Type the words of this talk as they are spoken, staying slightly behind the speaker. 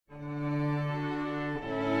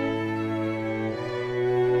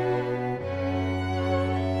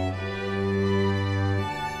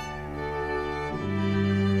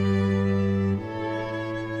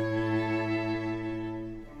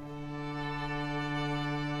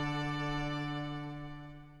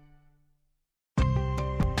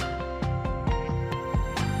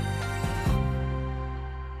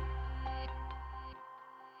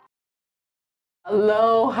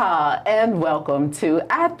Aloha and welcome to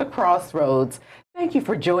At the Crossroads. Thank you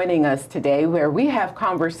for joining us today where we have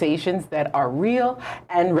conversations that are real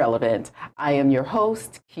and relevant. I am your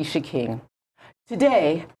host, Keisha King.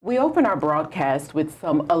 Today, we open our broadcast with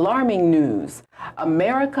some alarming news.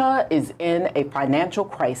 America is in a financial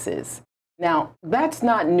crisis. Now, that's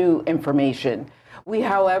not new information. We,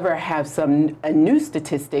 however, have a new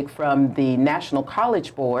statistic from the National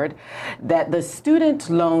College Board that the student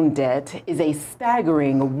loan debt is a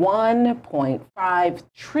staggering $1.5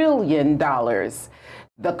 trillion.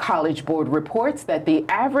 The College Board reports that the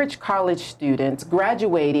average college student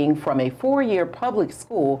graduating from a four-year public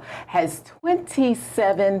school has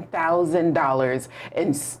 $27,000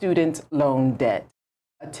 in student loan debt.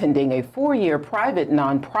 Attending a four-year private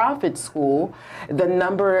nonprofit school, the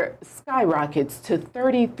number skyrockets to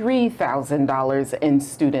 $33,000 in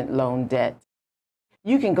student loan debt.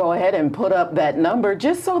 You can go ahead and put up that number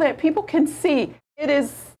just so that people can see it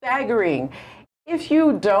is staggering. If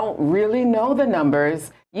you don't really know the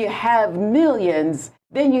numbers, you have millions,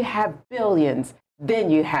 then you have billions,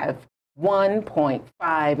 then you have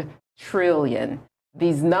 1.5 trillion.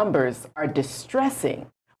 These numbers are distressing.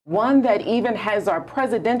 One that even has our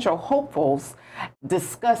presidential hopefuls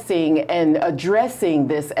discussing and addressing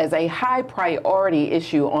this as a high priority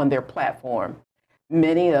issue on their platform.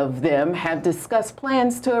 Many of them have discussed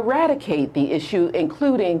plans to eradicate the issue,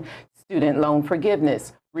 including student loan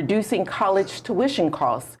forgiveness, reducing college tuition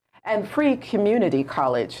costs, and free community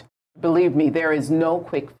college. Believe me, there is no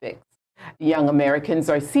quick fix. Young Americans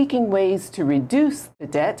are seeking ways to reduce the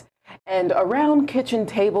debt. And around kitchen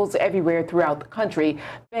tables everywhere throughout the country,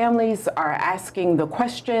 families are asking the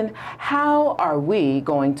question, how are we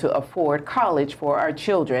going to afford college for our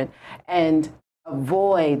children and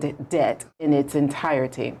avoid debt in its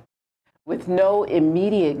entirety? With no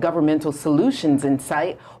immediate governmental solutions in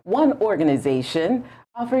sight, one organization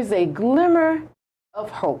offers a glimmer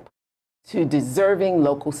of hope to deserving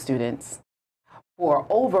local students. For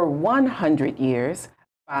over 100 years,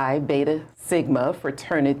 Phi Beta Sigma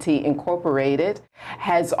Fraternity Incorporated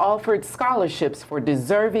has offered scholarships for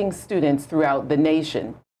deserving students throughout the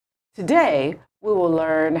nation. Today, we will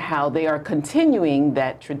learn how they are continuing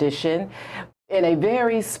that tradition in a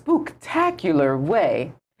very spooktacular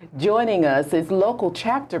way. Joining us is local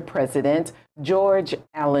chapter president George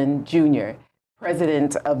Allen Jr.,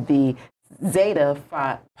 president of the Zeta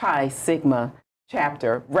Pi Sigma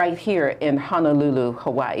chapter right here in Honolulu,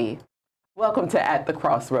 Hawaii. Welcome to At the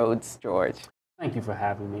Crossroads, George. Thank you for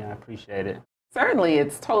having me. I appreciate it. Certainly,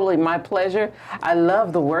 it's totally my pleasure. I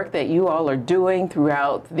love the work that you all are doing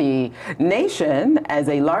throughout the nation as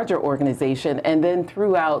a larger organization and then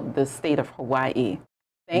throughout the state of Hawaii.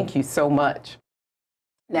 Thank you so much.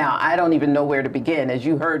 Now, I don't even know where to begin. As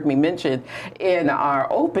you heard me mention in our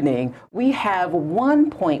opening, we have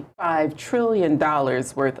 $1.5 trillion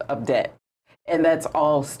worth of debt. And that's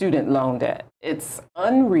all student loan debt. It's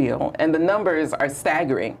unreal, and the numbers are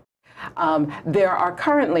staggering. There are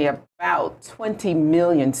currently about 20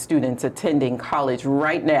 million students attending college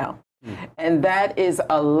right now. And that is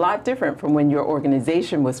a lot different from when your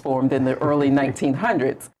organization was formed in the early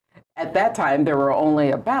 1900s. At that time, there were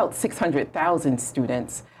only about 600,000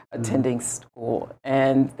 students attending school,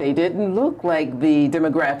 and they didn't look like the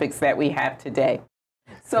demographics that we have today.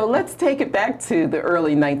 So let's take it back to the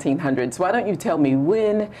early 1900s. Why don't you tell me,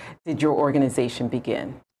 when did your organization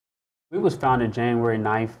begin? We was founded January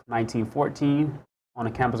 9th, 1914 on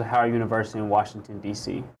the campus of Howard University in Washington,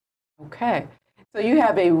 D.C. Okay. So you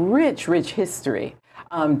have a rich, rich history.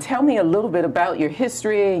 Tell me a little bit about your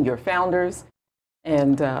history and your founders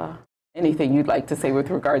and anything you'd like to say with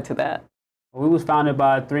regard to that. We was founded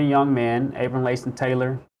by three young men, Abram Layson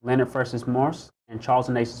Taylor, Leonard Francis Morse, and Charles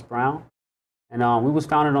Ignatius Brown. And we was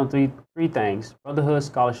founded on three things: brotherhood,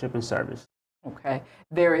 scholarship, and service. Okay.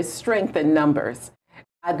 There is strength in numbers.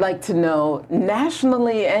 I'd like to know,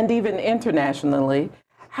 nationally and even internationally,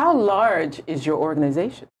 how large is your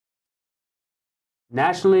organization?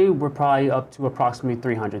 Nationally, we're probably up to approximately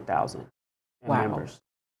 300,000 members.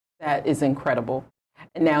 That is incredible.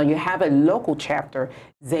 And now you have a local chapter,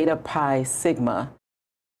 Zeta Pi Sigma.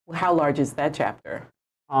 How large is that chapter?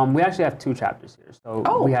 We actually have two chapters here.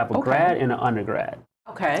 So we have a grad and an undergrad.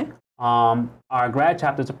 Okay. Our grad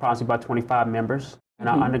chapter is approximately about 25 members, and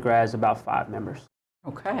our undergrad is about 5 members.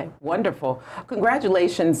 Okay, wonderful.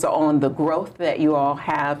 Congratulations on the growth that you all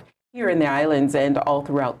have here in the islands and all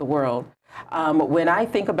throughout the world. When I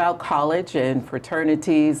think about college and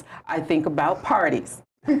fraternities, I think about parties.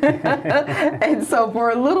 And so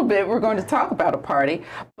for a little bit, we're going to talk about a party.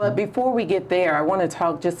 But before we get there, I want to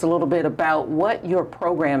talk just a little bit about what your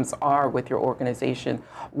programs are with your organization.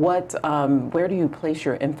 Where do you place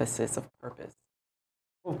your emphasis of purpose?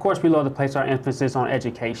 Of course, we love to place our emphasis on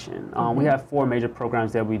education. We have 4 major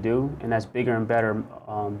programs that we do, and that's bigger and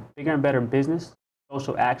better business,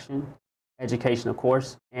 social action, education, of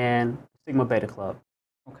course, and Sigma Beta Club.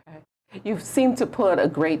 Okay. You seem to put a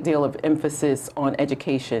great deal of emphasis on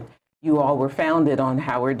education. You all were founded on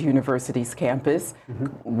Howard University's campus.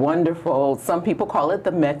 Wonderful. Some people call it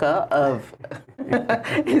the Mecca of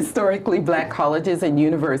historically Black colleges and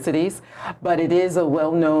universities, but it is a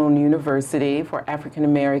well-known university for African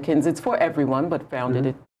Americans. It's for everyone, but founded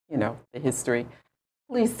it, the history.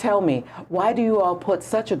 Please tell me, why do you all put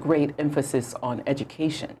such a great emphasis on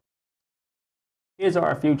education? Kids are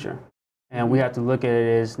our future. And we have to look at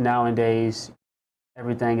it as nowadays,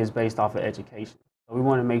 everything is based off of education. So we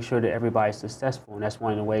want to make sure that everybody's successful. And that's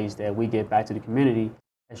one of the ways that we give back to the community,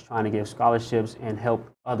 is trying to give scholarships and help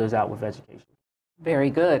others out with education. Very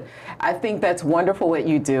good. I think that's wonderful what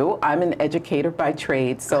you do. I'm an educator by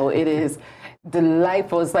trade, so it is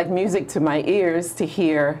delightful. It's like music to my ears to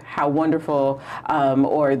hear how wonderful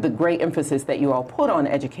or the great emphasis that you all put on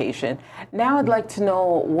education. Now I'd like to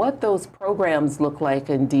know what those programs look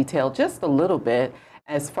like in detail, just a little bit,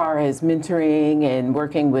 as far as mentoring and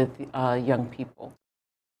working with young people.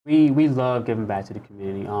 We love giving back to the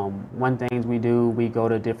community. One thing we do, we go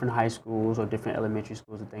to different high schools or different elementary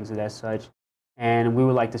schools and things of that such, and we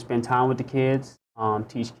would like to spend time with the kids,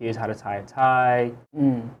 teach kids how to tie a tie,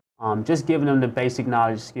 just giving them the basic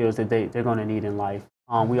knowledge skills that they're going to need in life.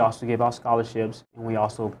 We also give out scholarships, and we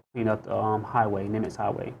also clean up the highway, Nimitz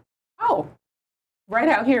Highway. Oh, right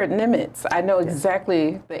out here at Nimitz. I know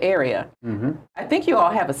exactly the area. I think you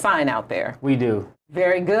all have a sign out there. We do.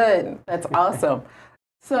 Very good. That's awesome.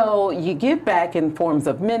 So you give back in forms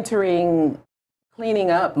of mentoring,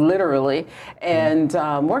 cleaning up, literally, and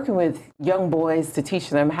working with young boys to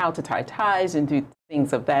teach them how to tie ties and do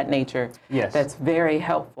things of that nature. Yes. That's very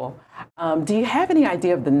helpful. Do you have any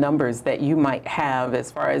idea of the numbers that you might have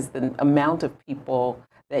as far as the amount of people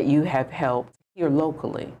that you have helped here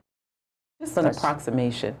locally? Just an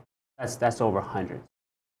approximation. That's over hundreds.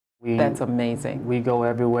 That's amazing. We go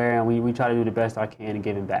everywhere, and we try to do the best I can in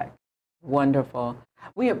giving back. Wonderful.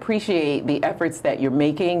 We appreciate the efforts that you're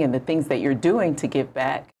making and the things that you're doing to give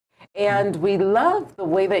back. And we love the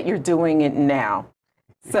way that you're doing it now.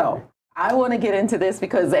 So I want to get into this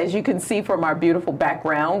because, as you can see from our beautiful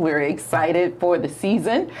background, we're excited for the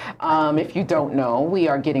season. If you don't know, we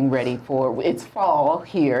are getting ready for, it's fall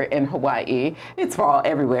here in Hawaii. It's fall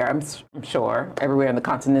everywhere, I'm sure, everywhere in the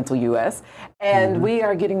continental U.S. And we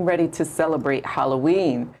are getting ready to celebrate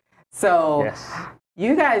Halloween. So yes.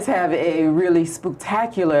 You guys have a really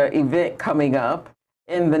spectacular event coming up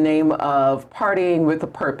in the name of Partying with a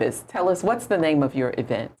Purpose. Tell us, what's the name of your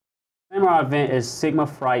event? The name of our event is Sigma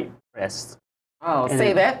Fright Fest. Oh,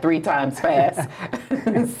 say that 3 times fast.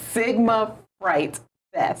 Sigma Fright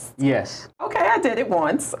Fest. Yes. Okay, I did it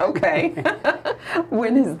once. Okay.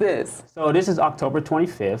 When is this? So this is October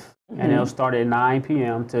 25th, and it'll start at 9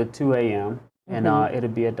 p.m. to 2 a.m., and it'll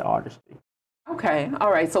be at the Artistry. Okay,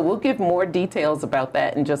 all right, so we'll give more details about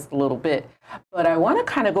that in just a little bit. But I want to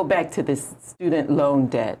kind of go back to this student loan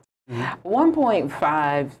debt.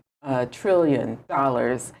 $1.5 trillion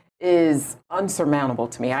is unsurmountable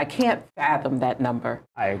to me. I can't fathom that number.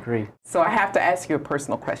 I agree. So I have to ask you a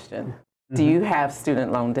personal question. Do you have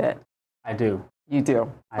student loan debt? I do. You do?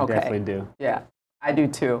 I definitely do. Yeah, I do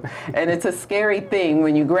too. And it's a scary thing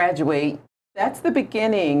when you graduate. That's the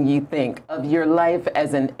beginning, you think, of your life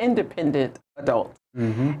as an independent adult.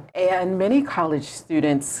 And many college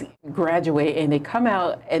students graduate and they come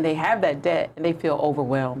out and they have that debt and they feel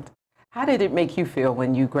overwhelmed. How did it make you feel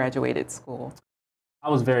when you graduated school? I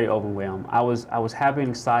was very overwhelmed. I was happy and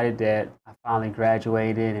excited that I finally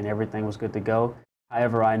graduated and everything was good to go.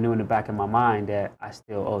 However, I knew in the back of my mind that I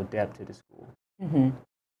still owed debt to the school.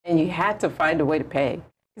 And you had to find a way to pay.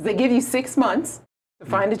 Because they give you 6 months to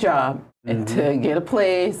find a job and to get a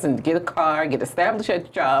place and get a car, get established at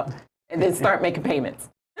your job, and then start making payments.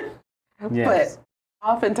 But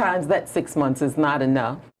oftentimes that 6 months is not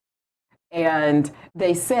enough. And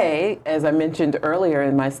they say, as I mentioned earlier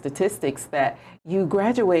in my statistics, that you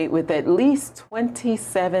graduate with at least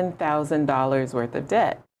 $27,000 worth of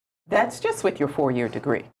debt. That's just with your 4-year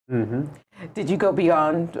degree. Did you go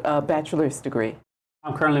beyond a bachelor's degree?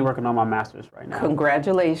 I'm currently working on my master's right now.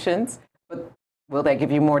 Congratulations. But will that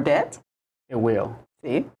give you more debt? It will.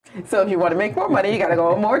 See? So if you want to make more money, you got to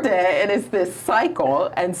go on more debt. And it's this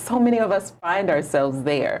cycle. And so many of us find ourselves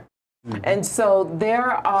there. And so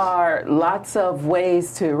there are lots of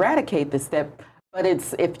ways to eradicate this debt, but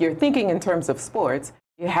it's, if you're thinking in terms of sports,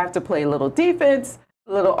 you have to play a little defense,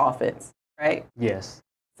 a little offense, right? Yes.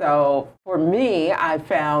 So for me, I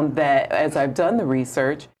found that as I've done the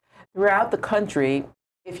research throughout the country,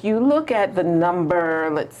 if you look at the number,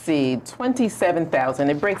 let's see, 27,000,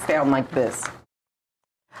 it breaks down like this.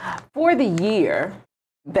 For the year,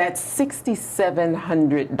 that's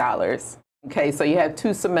 $6,700. Okay, so you have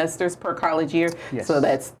 2 semesters per college year. Yes. So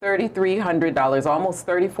that's $3,300, almost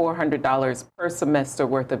 $3,400 per semester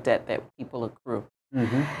worth of debt that people accrue.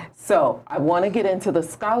 So I want to get into the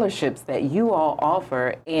scholarships that you all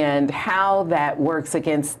offer and how that works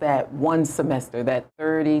against that one semester, that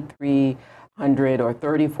 $3,300 or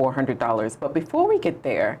 $3,400. But before we get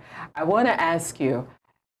there, I want to ask you,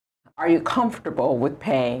 are you comfortable with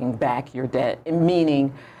paying back your debt?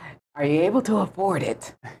 Meaning, are you able to afford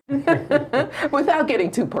it without getting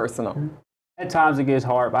too personal? At times it gets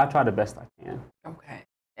hard, but I try the best I can. Okay.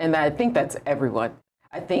 And I think that's everyone.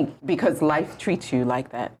 I think because life treats you like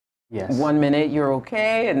that. Yes. 1 minute you're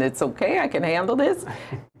okay and it's okay, I can handle this.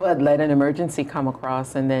 But let an emergency come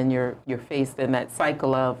across and then you're faced in that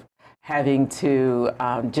cycle of having to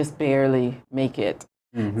just barely make it.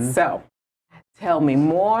 So tell me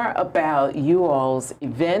more about you all's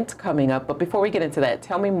event coming up. But before we get into that,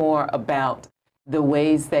 tell me more about the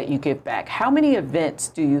ways that you give back. How many events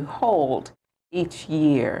do you hold each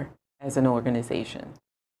year as an organization?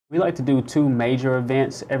 We like to do 2 major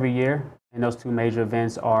events every year, and those 2 major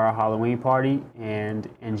events are our Halloween party, and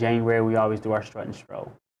in January we always do our strut and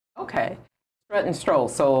stroll. Okay, strut and stroll.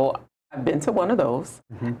 So I've been to one of those,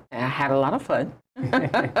 and I had a lot of fun,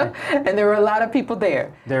 and there were a lot of people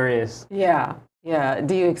there. There is. Yeah, yeah.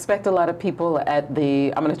 Do you expect a lot of people at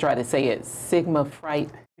the, I'm going to try to say it, Sigma Fright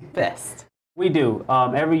Fest? We do.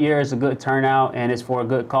 Every year is a good turnout, and it's for a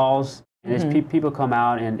good cause. And it's people come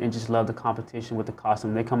out and just love the competition with the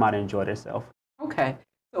costume. They come out and enjoy themselves. Okay.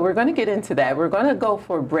 So we're going to get into that. We're going to go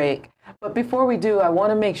for a break. But before we do, I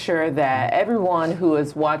want to make sure that everyone who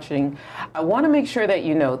is watching, I want to make sure that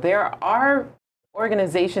you know there are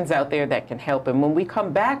organizations out there that can help. And when we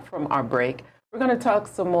come back from our break, we're going to talk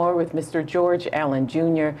some more with Mr. George Allen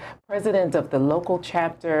Jr., president of the local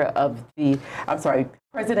chapter of the,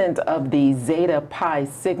 president of the Zeta Pi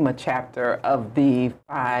Sigma chapter of the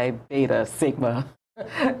Phi Beta Sigma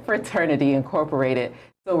Fraternity Incorporated.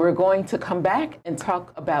 So we're going to come back and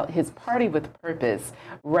talk about his Party with Purpose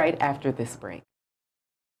right after this break.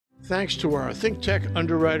 Thanks to our Think Tech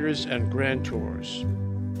underwriters and grantors,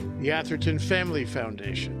 the Atherton Family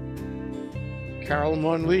Foundation, Carol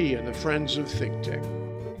Monlee and the Friends of Think Tech,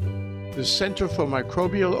 the Center for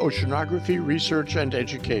Microbial Oceanography Research and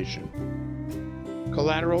Education,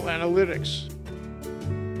 Collateral Analytics,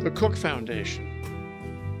 the Cook Foundation,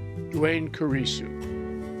 Dwayne Carisu,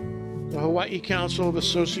 the Hawaii Council of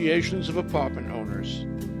Associations of Apartment Owners,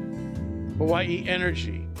 Hawaii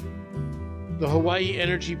Energy, the Hawaii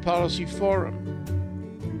Energy Policy Forum,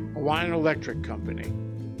 Hawaiian Electric Company,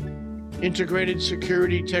 Integrated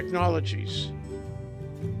Security Technologies,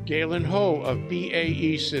 Galen Ho of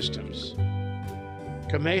BAE Systems,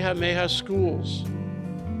 Kamehameha Schools,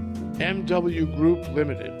 MW Group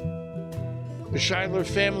Limited, the Schuyler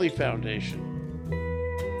Family Foundation,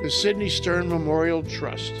 the Sidney Stern Memorial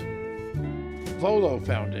Trust, Volo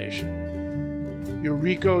Foundation,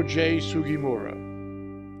 Yuriko J. Sugimura.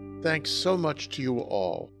 Thanks so much to you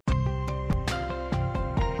all.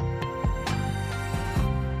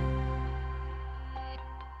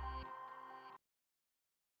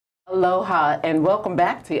 Aloha and welcome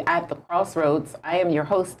back to At the Crossroads. I am your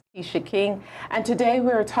host, Keisha King, and today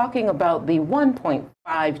we're talking about the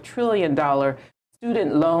 $1.5 trillion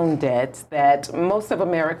student loan debt that most of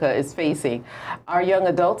America is facing. Our young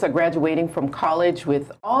adults are graduating from college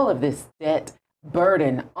with all of this debt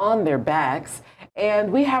burden on their backs, and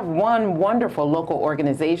we have one wonderful local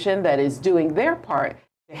organization that is doing their part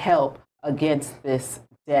to help against this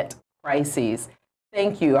debt crisis.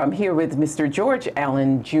 Thank you. I'm here with Mr. George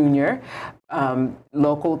Allen Jr.,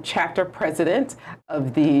 local chapter president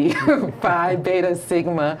of the Phi Beta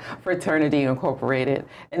Sigma Fraternity Incorporated.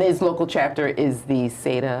 And his local chapter is the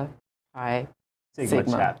Zeta Pi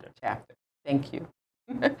Sigma chapter. Thank you.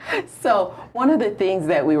 So one of the things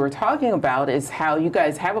that we were talking about is how you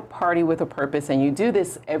guys have a party with a purpose, and you do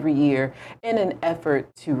this every year in an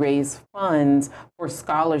effort to raise funds for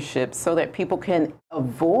scholarships so that people can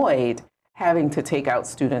avoid having to take out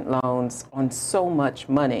student loans on so much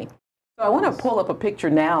money. So I want to pull up a picture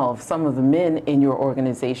now of some of the men in your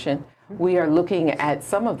organization. We are looking at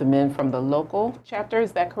some of the men from the local chapter.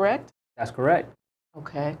 Is that correct? That's correct.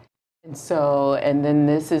 Okay. And so, and then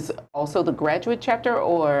this is also the graduate chapter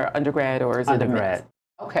or undergrad, or is it a mix? Undergrad.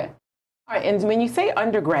 Okay. All right. And when you say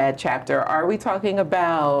undergrad chapter, are we talking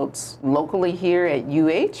about locally here at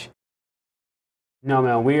UH? No,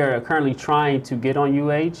 ma'am. We are currently trying to get on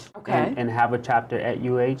UH Okay. and have a chapter at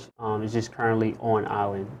UH. It's just currently on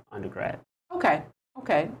island undergrad. Okay.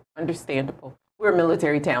 Okay. Understandable. We're a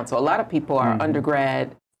military town, so a lot of people are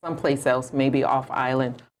undergrad someplace else, maybe off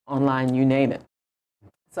island, online, you name it.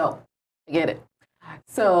 So, I get it.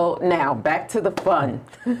 So now back to the fun.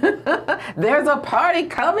 There's a party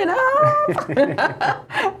coming up,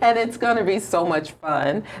 and it's going to be so much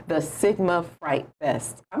fun. The Sigma Fright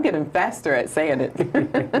Fest. I'm getting faster at saying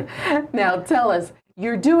it. Now tell us,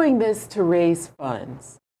 you're doing this to raise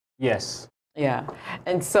funds. Yes. Yeah.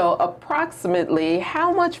 And so approximately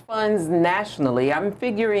how much funds nationally? I'm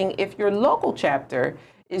figuring if your local chapter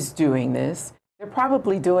is doing this, they're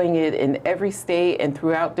probably doing it in every state and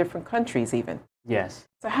throughout different countries even. Yes.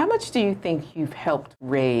 So how much do you think you've helped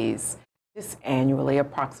raise this annually,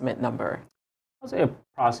 approximate number? I'll say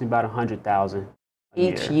approximately about 100,000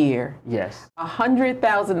 Each year? Yes.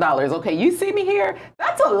 $100,000. Okay, you see me here?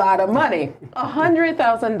 That's a lot of money.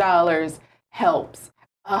 $100,000 helps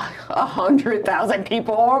 100,000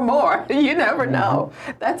 people or more. You never know.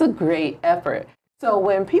 That's a great effort. So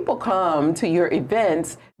when people come to your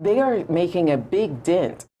events, they are making a big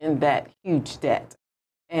dent in that huge debt.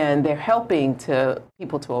 And they're helping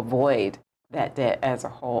people to avoid that debt as a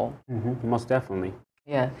whole. Most definitely.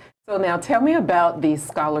 Yeah. So now tell me about these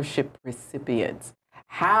scholarship recipients.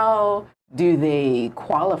 How do they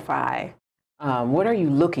qualify? What are you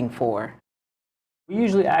looking for? We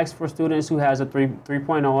usually ask for students who has a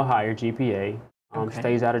 3.0 or higher GPA,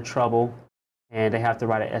 stays out of trouble, and they have to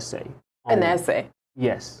write an essay. An essay?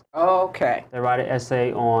 Yes. Okay. They write an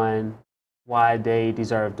essay on why they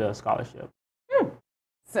deserve the scholarship.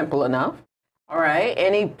 Simple enough. All right.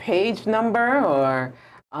 Any page number or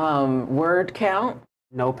word count?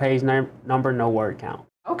 No page number, no word count.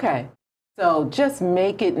 Okay. So just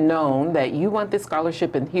make it known that you want this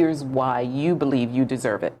scholarship and here's why you believe you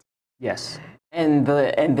deserve it. Yes. And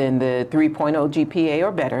then the 3.0 GPA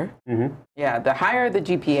or better. Yeah, the higher the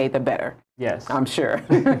GPA, the better. Yes. I'm sure.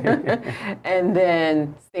 And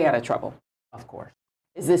then stay out of trouble. Of course.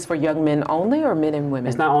 Is this for young men only or men and women?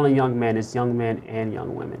 It's not only young men, it's young men and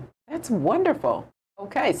young women. That's wonderful.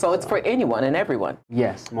 Okay, so it's for anyone and everyone.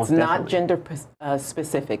 Yes, most It's definitely. not gender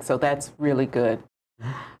specific, so that's really good.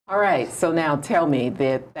 All right, so now tell me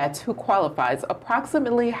that's who qualifies.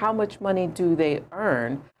 Approximately how much money do they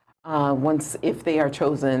earn if they are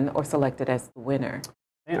chosen or selected as the winner?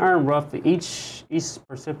 They earn roughly, each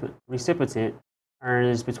recipient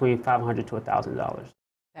earns between $500 to $1,000.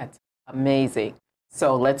 That's amazing.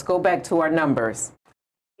 So let's go back to our numbers.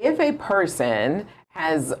 If a person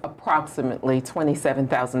has approximately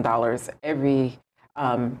 $27,000 every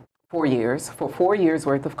 4 years, for 4 years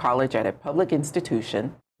worth of college at a public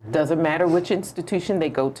institution, doesn't matter which institution they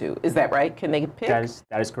go to. Is that right? Can they pick?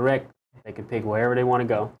 That is correct. They can pick wherever they want to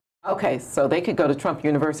go. Okay, so they could go to Trump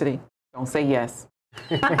University. Don't say yes.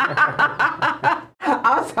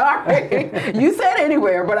 I'm sorry. You said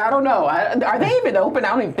anywhere, but I don't know. Are they even open? I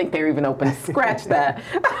don't even think they're even open. Scratch that.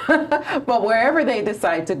 But wherever they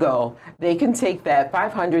decide to go, they can take that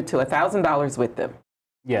 $500 to $1,000 with them.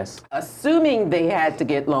 Yes. Assuming they had to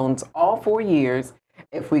get loans all 4 years.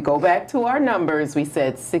 If we go back to our numbers, we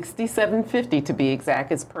said $6,750 to be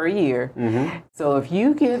exact is per year. So if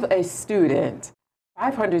you give a student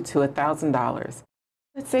 $500 to $1,000,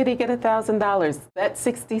 let's say they get $1,000, that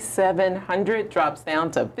 $6,700 drops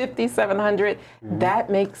down to $5,700. That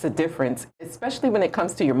makes a difference, especially when it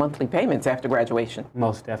comes to your monthly payments after graduation.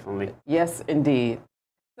 Most definitely. Yes, indeed.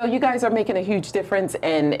 So you guys are making a huge difference,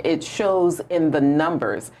 and it shows in the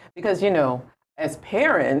numbers because, as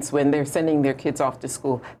parents, when they're sending their kids off to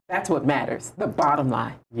school, that's what matters, the bottom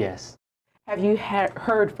line. Yes. Have you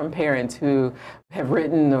heard from parents who have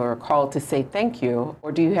written or called to say thank you?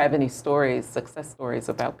 Or do you have any success stories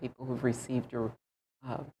about people who've received your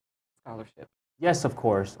scholarship? Yes, of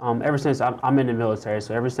course. Ever since I'm in the military,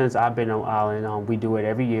 so ever since I've been on island, we do it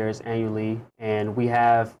every year, it's annually, and we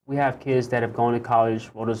have kids that have gone to college,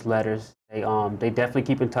 wrote us letters. They definitely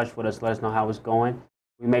keep in touch with us, let us know how it's going.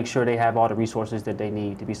 We make sure they have all the resources that they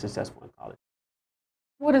need to be successful in college.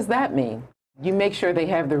 What does that mean? You make sure they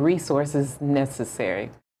have the resources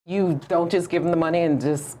necessary. You don't just give them the money and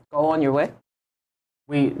just go on your way?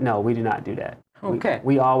 No, we do not do that. Okay.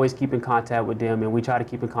 We always keep in contact with them, and we try to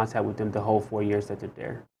keep in contact with them the whole 4 years that they're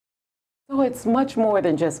there. So it's much more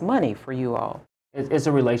than just money for you all. It's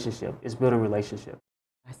a relationship. It's building a relationship.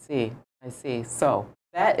 I see. So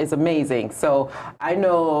That is amazing. So I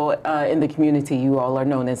know in the community you all are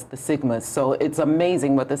known as the Sigmas. So it's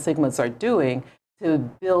amazing what the Sigmas are doing to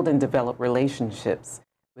build and develop relationships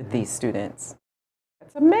with these students.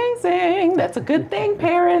 That's amazing. That's a good thing,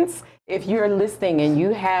 parents. If you're listening and you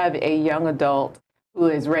have a young adult who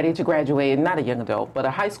is ready to graduate, not a young adult, but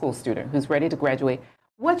a high school student who's ready to graduate,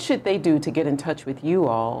 what should they do to get in touch with you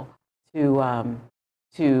all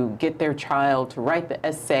to get their child to write the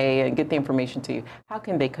essay and get the information to you? How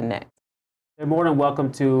can they connect? They're more than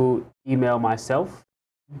welcome to email myself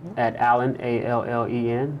at Allen,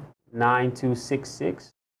 ALLEN,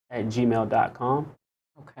 9266 at gmail.com.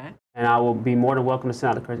 Okay. And I will be more than welcome to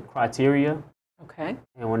send out the criteria. Okay.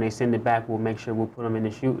 And when they send it back, we'll make sure we'll put them in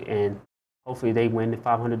the chute, and hopefully they win the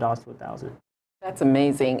 $500 to $1,000. That's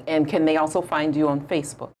amazing. And can they also find you on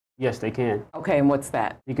Facebook? Yes, they can. Okay, and what's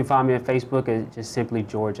that? You can find me on Facebook as just simply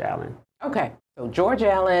George Allen. Okay, so George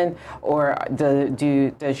Allen, or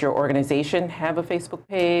does your organization have a Facebook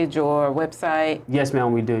page or website? Yes,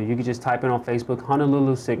 ma'am, we do. You can just type in on Facebook,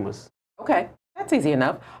 Honolulu Sigmas. Okay, that's easy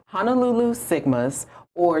enough. Honolulu Sigmas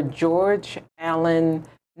or George Allen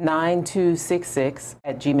 9266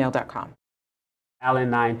 at gmail.com.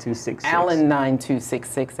 Allen 9266. Allen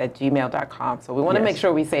 9266 at gmail.com. So we want to make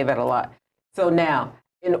sure we say that a lot. So now,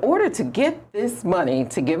 in order to get this money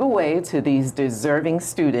to give away to these deserving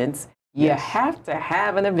students, you have to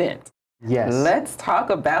have an event. Yes. Let's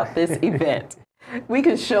talk about this event. We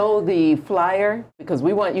can show the flyer because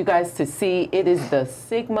we want you guys to see it is the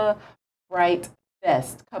Sigma Fright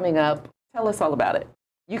Fest coming up. Tell us all about it.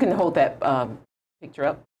 You can hold that picture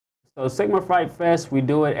up. So Sigma Fright Fest, we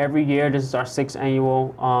do it every year. This is our 6th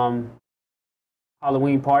annual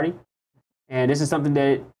Halloween party. And this is something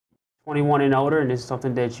that 21 and older, and this is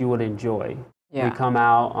something that you would enjoy. Yeah. We come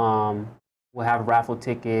out, we'll have raffle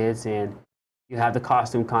tickets, and you have the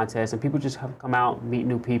costume contest, and people just come out, meet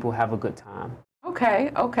new people, have a good time.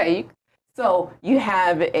 Okay, okay. So you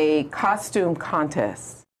have a costume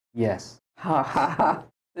contest. Yes. Ha ha ha.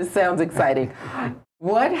 This sounds exciting.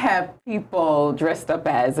 What have people dressed up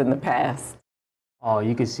as in the past? Oh,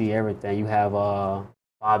 you can see everything. You have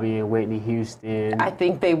Bobby and Whitney Houston. I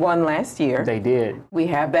think they won last year. They did. We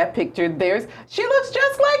have that picture. She looks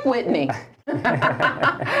just like Whitney.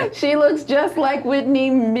 She looks just like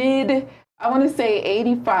Whitney I want to say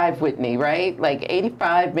 85 Whitney, right? Like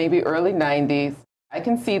 85, maybe early 90s. I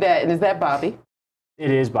can see that. And is that Bobby? It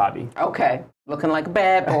is Bobby. Okay. Looking like a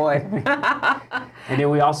bad boy. And then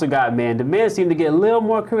we also got men. The men seem to get a little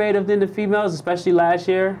more creative than the females, especially last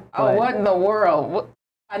year. Oh, what in the world?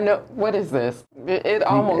 I know. What is this? It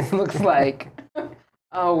almost looks like,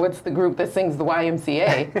 what's the group that sings the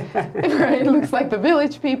YMCA? Right? It looks like the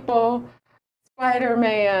Village People,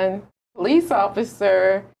 Spider-Man, police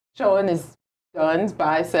officer showing his guns,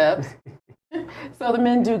 biceps. So the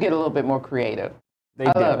men do get a little bit more creative.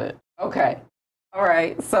 I love it. Okay. All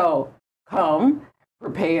right. So come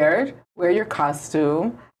prepared, wear your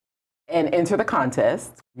costume, and enter the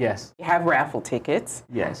contest. Yes. You have raffle tickets.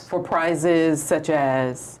 Yes. For prizes such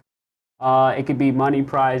as? It could be money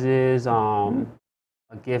prizes, a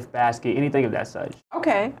gift basket, anything of that such.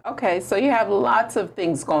 Okay, okay. So you have lots of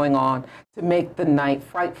things going on to make the night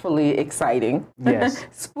frightfully exciting. Yes.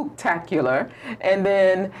 Spooktacular. And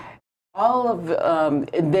then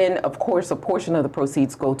and then of course a portion of the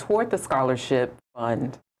proceeds go toward the scholarship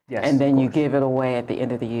fund. Yes, and then you give it away at the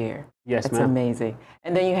end of the year. Yes, That's ma'am. amazing.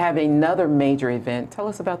 And then you have another major event. Tell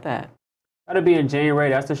us about that. That'll be in January.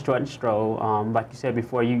 That's the Strut and Stroll. Like you said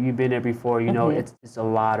before, you've been there before. You know, it's a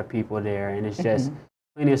lot of people there, and it's just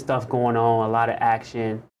plenty of stuff going on, a lot of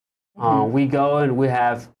action. We go and we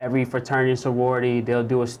have every fraternity and sorority. They'll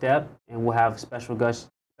do a step, and we'll have special guest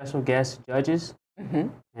judges.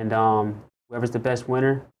 And whoever's the best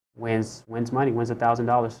winner wins money, wins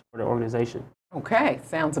 $1,000 for the organization. Okay,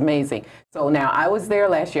 sounds amazing. So now I was there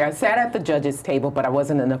last year. I sat at the judges' table, but I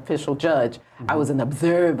wasn't an official judge. I was an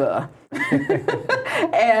observer.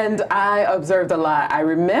 And I observed a lot. I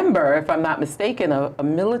remember, if I'm not mistaken, a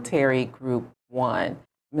military group won.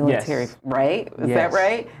 Military, right? Is that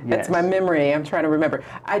right? That's my memory. I'm trying to remember.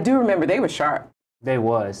 I do remember they were sharp. They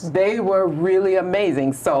were really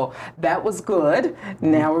amazing. So that was good.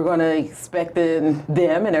 Now we're going to expect them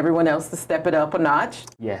and everyone else to step it up a notch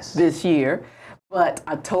this year. But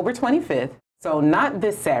October 25th, so not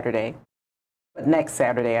this Saturday, but next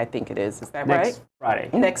Saturday, I think it is. Is that right? Next Friday.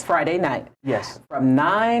 Next Friday night. Yes. From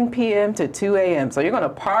 9 p.m. to 2 a.m. So you're going to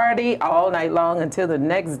party all night long until the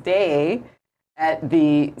next day at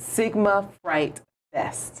the Sigma Fright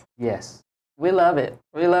Fest. Yes. We love it.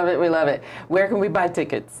 We love it. We love it. Where can we buy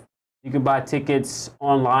tickets? You can buy tickets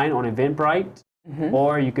online on Eventbrite,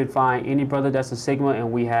 or you could find any brother that's a Sigma,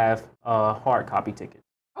 and we have hard copy tickets.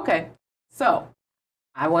 Okay, so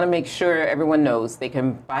I want to make sure everyone knows they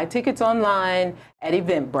can buy tickets online at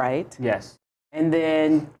Eventbrite. Yes. And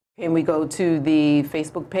then can we go to the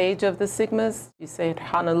Facebook page of the Sigmas? You said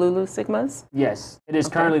Honolulu Sigmas? Yes. It is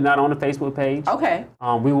currently not on the Facebook page. Okay.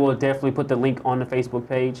 We will definitely put the link on the Facebook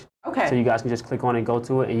page. Okay. So you guys can just click on it and go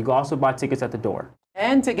to it. And you can also buy tickets at the door.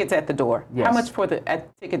 And tickets at the door. Yes. How much for the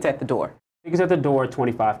tickets at the door? Tickets at the door,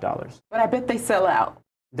 $25. But I bet they sell out.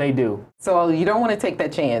 They do. So you don't want to take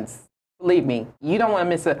that chance. Believe me, you don't want to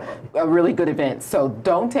miss a really good event. So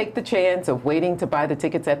don't take the chance of waiting to buy the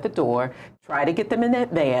tickets at the door. Try to get them in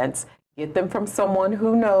advance. Get them from someone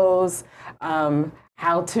who knows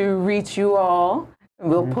how to reach you all.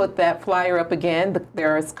 We'll put that flyer up again.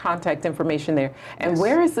 There's contact information there. And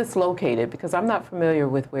where is this located? Because I'm not familiar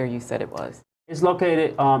with where you said it was. It's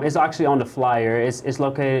located, it's actually on the flyer. It's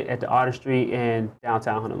located at the Artistry in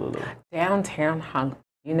downtown Honolulu. Downtown Honolulu.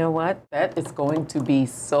 You know what? That is going to be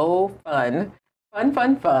so fun. Fun,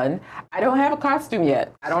 fun, fun. I don't have a costume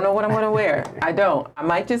yet. I don't know what I'm going to wear. I don't. I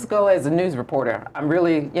might just go as a news reporter. I'm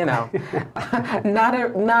really, not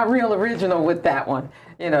real original with that one.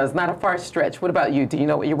 It's not a far stretch. What about you? Do you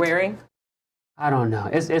know what you're wearing? I don't know.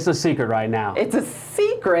 It's a secret right now. It's a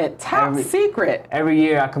secret, top secret. Every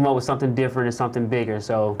year I come up with something different and something bigger,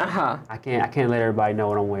 so I can't let everybody know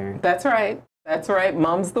what I'm wearing. That's right. That's right.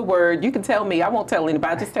 Mum's the word. You can tell me. I won't tell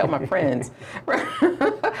anybody. Just tell my friends.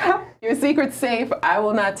 Your secret's safe. I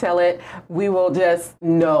will not tell it. We will just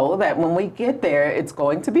know that when we get there, it's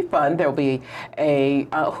going to be fun. There'll be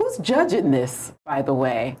who's judging this, by the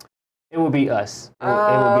way? It will be us. It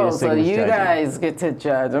will be the so you judging. guys get to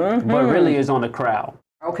judge. But really, it's on the crowd.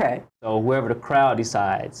 Okay. So whoever the crowd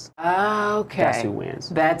decides, okay, that's who wins.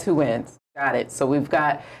 That's who wins. Got it. So we've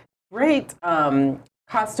got great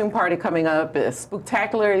costume party coming up, a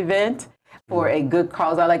spectacular event for a good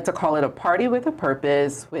cause. I like to call it a party with a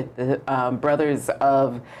purpose with the brothers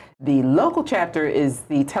of the local chapter.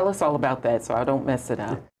 Tell us all about that so I don't mess it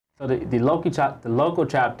up. So the local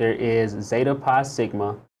chapter is Zeta Pi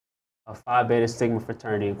Sigma, a Phi Beta Sigma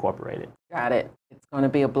fraternity incorporated. Got it. It's going to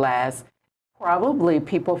be a blast. Probably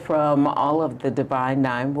people from all of the Divine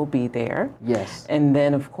Nine will be there. Yes. And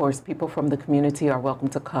then, of course, people from the community are welcome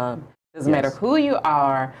to come. Doesn't matter who you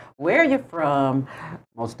are, where you're from.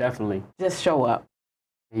 Most definitely. Just show up.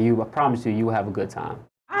 I promise you, you will have a good time.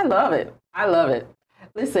 I love it. I love it.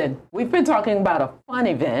 Listen, we've been talking about a fun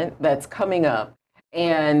event that's coming up,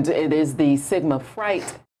 and it is the Sigma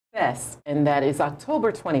Fright Fest, and that is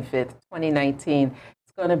October 25th, 2019.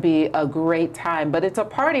 It's going to be a great time, but it's a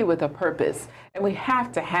party with a purpose, and we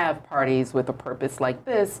have to have parties with a purpose like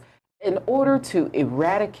this in order to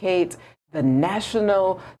eradicate the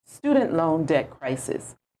national student loan debt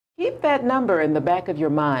crisis. Keep that number in the back of your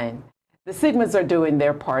mind. The Sigmas are doing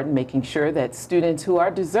their part in making sure that students who are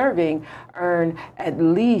deserving earn at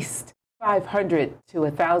least $500 to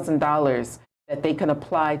 $1,000 that they can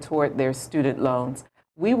apply toward their student loans.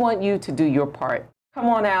 We want you to do your part. Come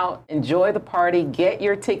on out, enjoy the party, get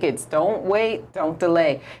your tickets. Don't wait, don't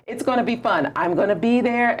delay. It's going to be fun. I'm going to be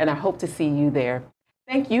there, and I hope to see you there.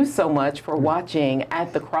 Thank you so much for watching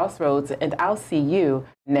at the Crossroads, and I'll see you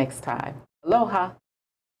next time. Aloha.